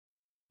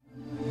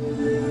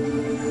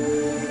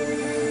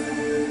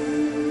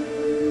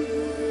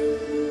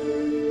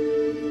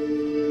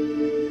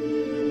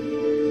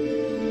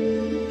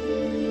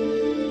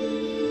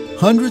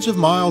Hundreds of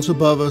miles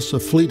above us, a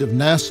fleet of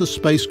NASA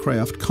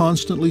spacecraft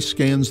constantly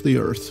scans the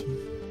Earth.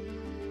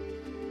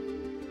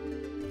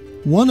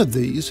 One of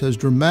these has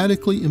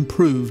dramatically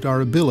improved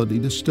our ability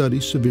to study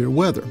severe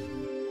weather.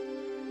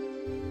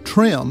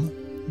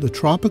 TRMM, the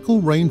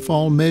Tropical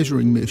Rainfall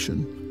Measuring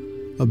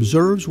Mission,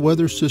 observes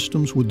weather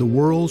systems with the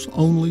world's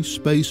only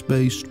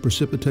space-based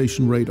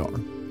precipitation radar.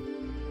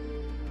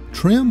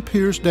 TRMM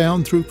peers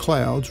down through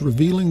clouds,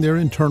 revealing their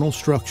internal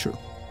structure.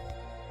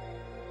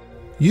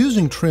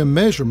 Using TRMM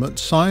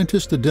measurements,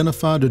 scientists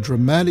identified a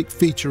dramatic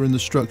feature in the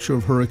structure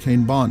of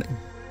Hurricane Bonnie.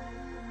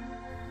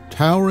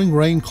 Towering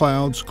rain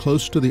clouds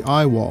close to the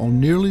eye wall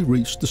nearly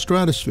reached the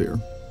stratosphere.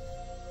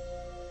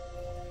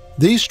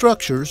 These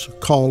structures,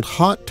 called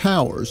hot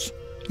towers,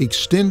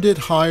 extended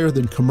higher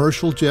than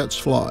commercial jets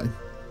fly.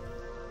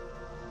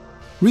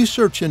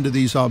 Research into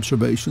these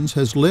observations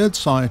has led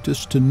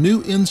scientists to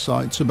new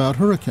insights about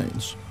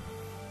hurricanes.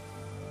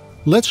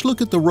 Let's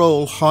look at the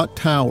role hot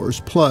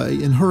towers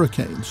play in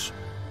hurricanes.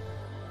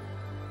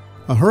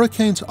 A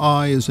hurricane's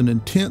eye is an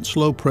intense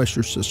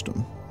low-pressure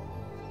system.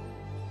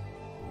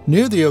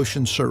 Near the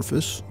ocean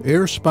surface,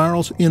 air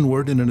spirals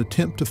inward in an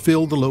attempt to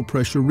fill the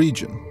low-pressure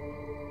region.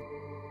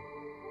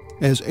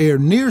 As air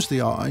nears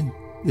the eye,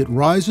 it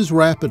rises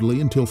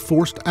rapidly until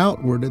forced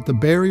outward at the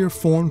barrier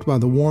formed by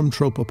the warm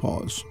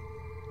tropopause.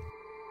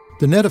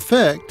 The net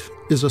effect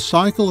is a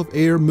cycle of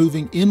air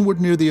moving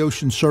inward near the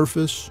ocean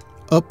surface,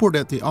 upward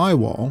at the eye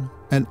wall,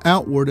 and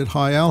outward at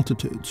high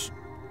altitudes.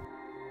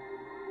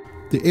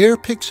 The air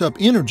picks up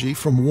energy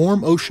from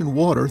warm ocean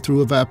water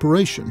through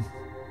evaporation.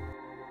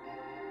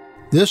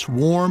 This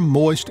warm,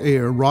 moist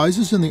air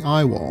rises in the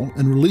eye wall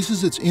and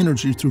releases its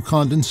energy through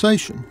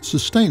condensation,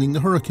 sustaining the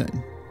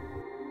hurricane.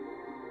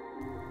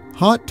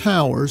 Hot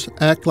towers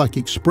act like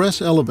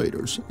express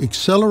elevators,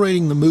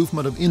 accelerating the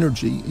movement of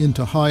energy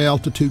into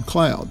high-altitude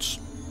clouds.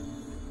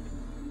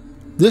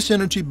 This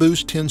energy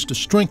boost tends to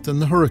strengthen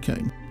the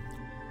hurricane.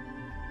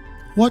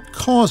 What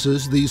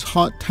causes these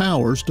hot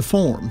towers to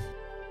form?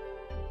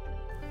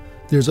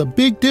 There's a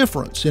big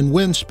difference in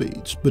wind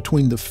speeds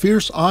between the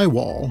fierce eye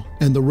wall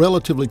and the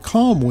relatively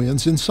calm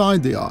winds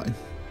inside the eye.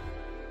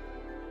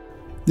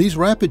 These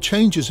rapid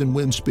changes in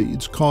wind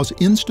speeds cause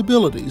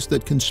instabilities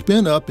that can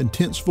spin up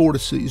intense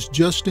vortices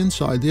just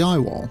inside the eye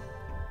wall.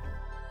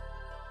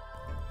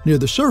 Near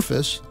the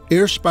surface,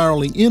 air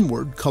spiraling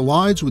inward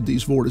collides with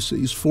these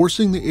vortices,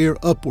 forcing the air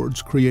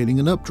upwards, creating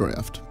an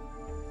updraft.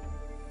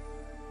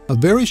 A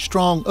very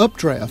strong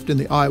updraft in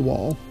the eye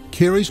wall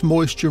carries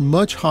moisture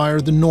much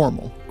higher than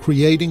normal,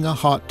 creating a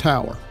hot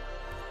tower.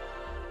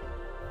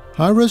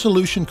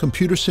 High-resolution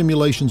computer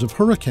simulations of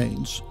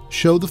hurricanes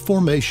show the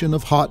formation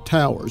of hot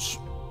towers.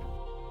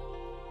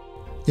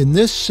 In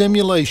this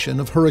simulation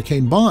of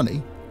Hurricane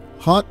Bonnie,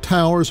 hot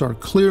towers are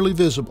clearly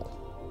visible.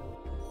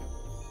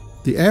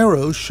 The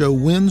arrows show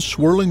winds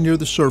swirling near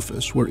the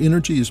surface where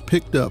energy is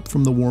picked up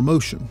from the warm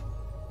ocean.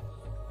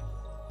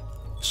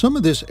 Some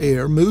of this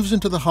air moves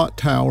into the hot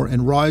tower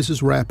and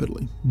rises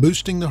rapidly,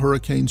 boosting the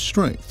hurricane's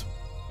strength.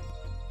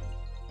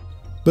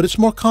 But it's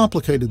more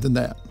complicated than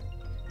that,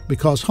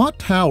 because hot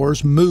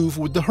towers move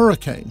with the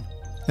hurricane,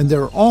 and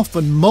there are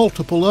often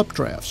multiple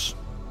updrafts.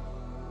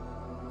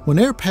 When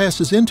air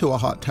passes into a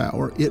hot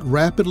tower, it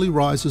rapidly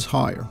rises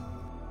higher.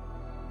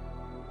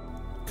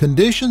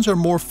 Conditions are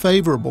more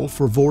favorable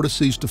for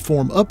vortices to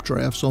form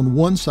updrafts on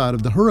one side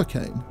of the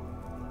hurricane,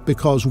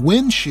 because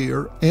wind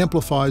shear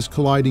amplifies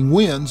colliding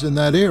winds in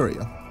that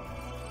area.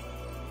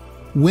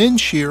 Wind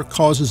shear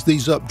causes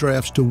these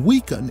updrafts to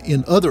weaken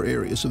in other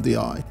areas of the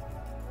eye.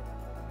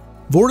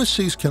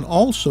 Vortices can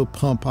also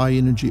pump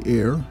high-energy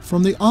air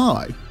from the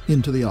eye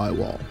into the eye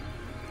wall,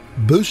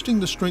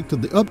 boosting the strength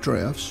of the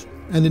updrafts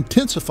and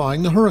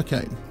intensifying the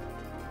hurricane.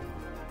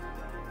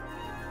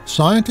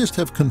 Scientists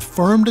have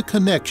confirmed a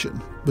connection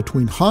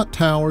between hot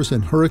towers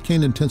and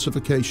hurricane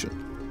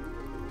intensification.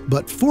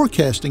 But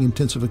forecasting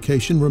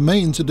intensification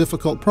remains a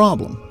difficult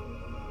problem.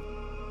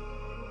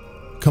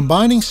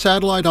 Combining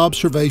satellite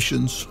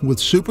observations with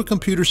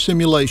supercomputer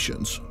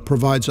simulations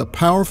provides a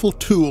powerful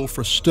tool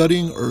for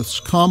studying Earth's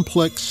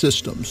complex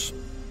systems.